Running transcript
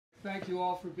Thank you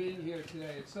all for being here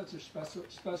today. It's such a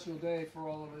special day for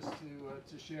all of us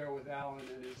to share with Alan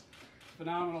and his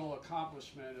phenomenal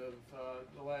accomplishment of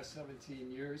the last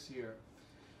 17 years here.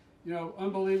 You know,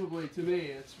 unbelievably to me,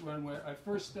 it's when I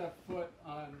first stepped foot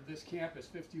on this campus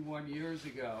 51 years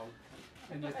ago,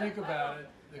 and you think about it,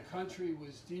 the country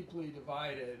was deeply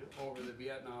divided over the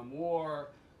Vietnam War,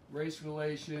 race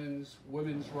relations,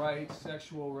 women's rights, the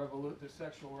sexual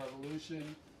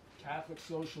revolution, Catholic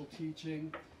social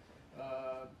teaching.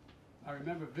 I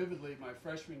remember vividly my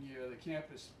freshman year, the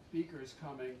campus speakers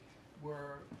coming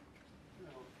were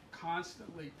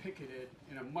constantly picketed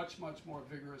in a much more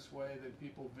vigorous way than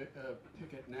people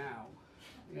picket now.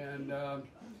 And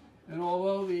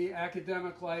although the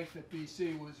academic life at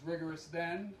BC was rigorous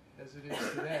then, as it is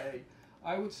today,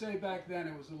 I would say back then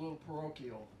it was a little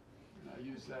parochial. And I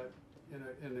use that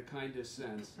in the kindest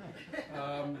sense.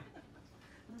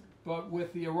 But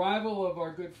with the arrival of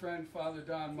our good friend Father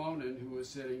Don Monin, who is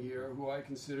sitting here, who I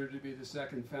consider to be the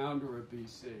second founder of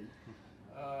BC,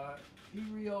 he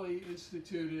really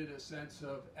instituted a sense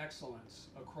of excellence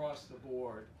across the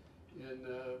board in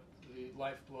the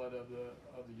lifeblood of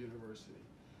the university.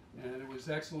 And it was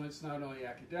excellence not only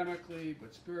academically,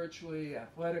 but spiritually,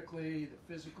 athletically,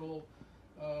 the physical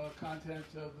content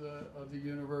of the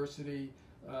university,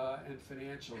 and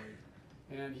financially.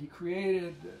 And he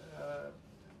created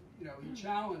he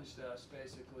challenged us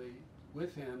basically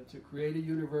with him to create a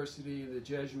university in the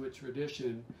Jesuit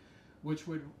tradition which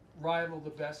would rival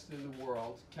the best in the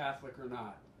world, Catholic or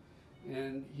not.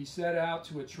 And he set out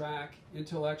to attract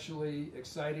intellectually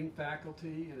exciting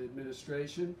faculty and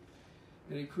administration,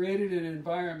 and he created an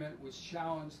environment which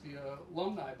challenged the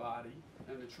alumni body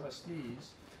and the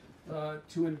trustees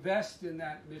to invest in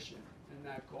that mission and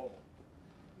that goal.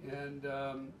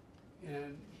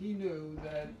 And he knew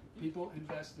that people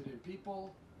invested in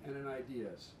people and in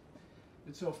ideas.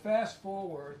 And so fast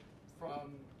forward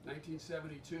from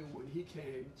 1972, when he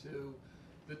came, to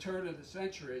the turn of the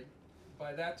century,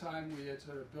 by that time we had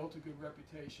sort of built a good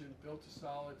reputation, built a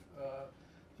solid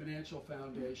financial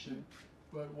foundation,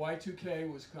 but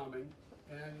Y2K was coming,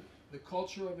 and the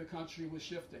culture of the country was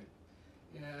shifting.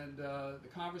 And the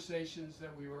conversations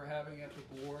that we were having at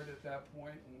the board at that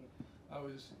point, and I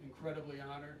was incredibly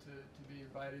honored to be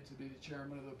invited to be the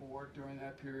chairman of the board during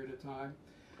that period of time.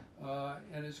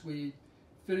 And as we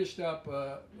finished up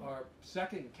our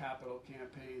second capital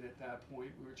campaign at that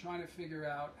point, we were trying to figure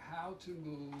out how to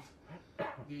move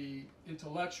the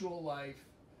intellectual life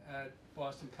at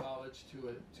Boston College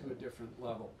to a different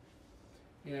level.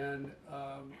 And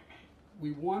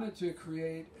we wanted to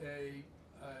create a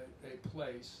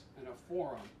place and a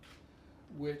forum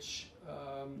which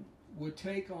would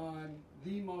take on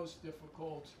the most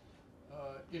difficult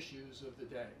issues of the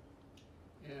day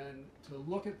and to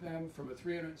look at them from a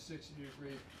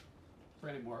 360-degree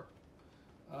framework,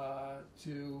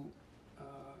 to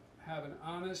have an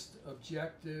honest,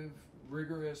 objective,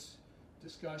 rigorous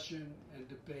discussion and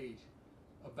debate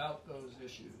about those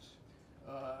issues,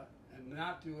 and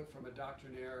not do it from a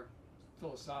doctrinaire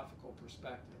philosophical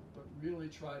perspective, but really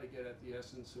try to get at the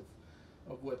essence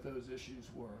of what those issues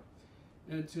were.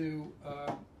 And to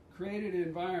create an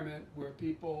environment where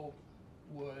people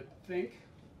would think,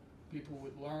 people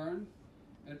would learn,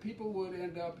 and people would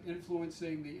end up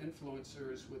influencing the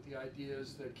influencers with the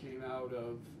ideas that came out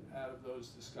of those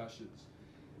discussions.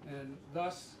 And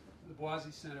thus, the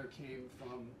Boisi Center came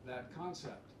from that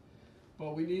concept.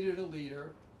 But we needed a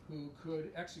leader who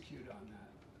could execute on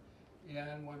that.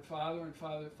 And when Father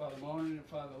Monin and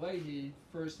Father Leahy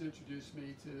first introduced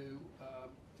me to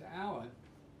Alan,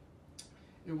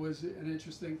 it was an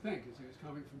interesting thing because he was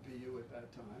coming from BU at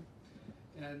that time.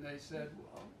 And they said,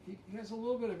 well, he has a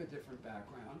little bit of a different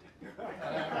background.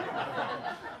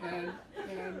 And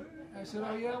I said,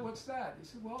 oh yeah, what's that? He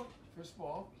said, well, first of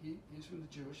all, he's from the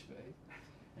Jewish faith.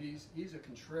 He's a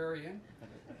contrarian,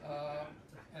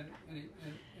 and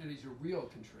he's a real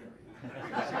contrarian.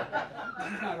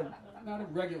 He's not a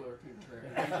regular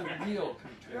contrarian. He's a real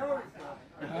contrarian.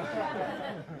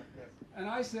 And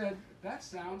I said, that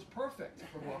sounds perfect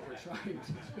for what we're trying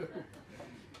to do.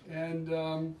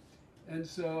 And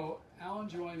so Alan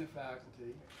joined the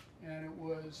faculty, and it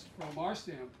was, from our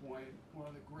standpoint, one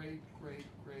of the great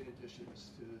additions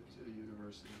to the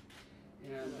university.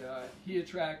 And he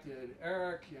attracted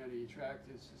Eric, and he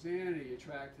attracted Suzanne, and he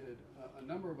attracted a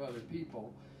number of other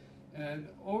people. And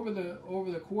over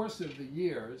the course of the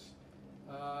years,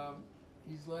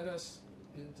 he's led us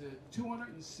into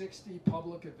 260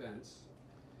 public events,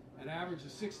 an average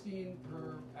of 16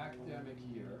 per academic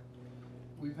year.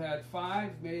 We've had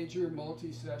 5 major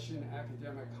multi-session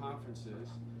academic conferences.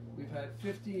 We've had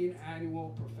 15 annual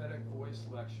prophetic voice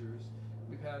lectures.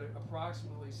 we've had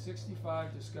approximately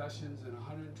 65 discussions and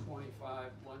 125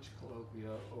 lunch colloquia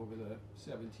over the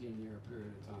 17-year period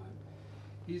of time.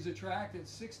 He's attracted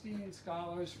 16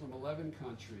 scholars from 11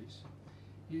 countries.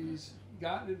 He's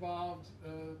gotten involved,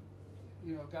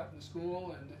 gotten the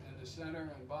school and the center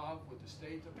involved with the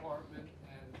State Department,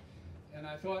 and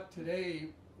I thought today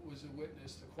was a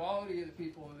witness. The quality of the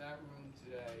people in that room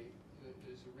today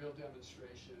is a real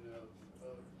demonstration of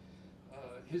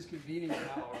his convening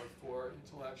power for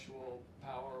intellectual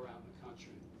power around the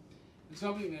country. And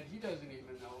something that he doesn't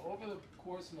even know, over the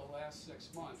course of the last 6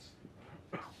 months,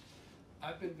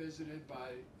 I've been visited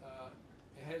by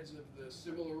heads of the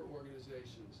similar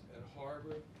organizations at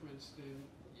Harvard, Princeton,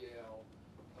 Yale,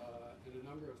 and a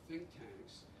number of think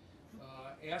tanks,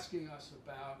 asking us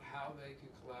about how they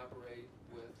could collaborate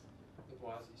with the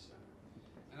Boisi Center.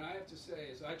 And I have to say,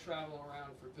 as I travel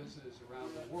around for visitors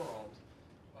around the world,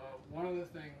 one of the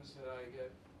things that I get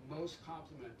most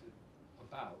complimented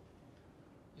about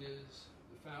is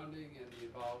the founding and the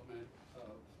involvement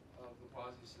of the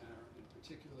Boisi Center, and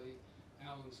particularly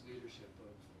Alan's leadership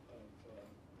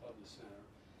of the center.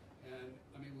 And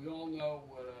I mean, we all know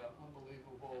what an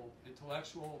unbelievable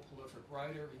intellectual, prolific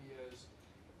writer he is.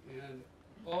 And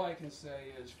all I can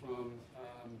say is from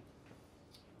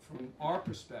our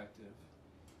perspective,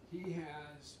 he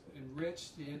has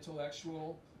enriched the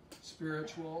intellectual,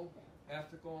 spiritual,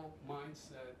 ethical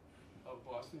mindset of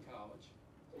Boston College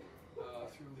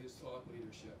through his thought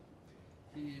leadership.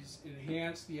 He's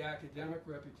enhanced the academic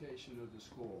reputation of the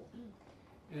school,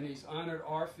 and he's honored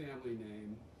our family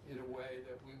name in a way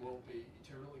that we will be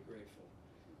eternally grateful.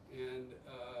 And,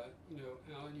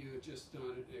 Alan, you have just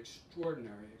done an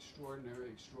extraordinary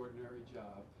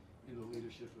job in the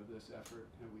leadership of this effort,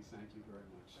 and we thank you very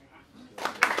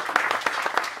much.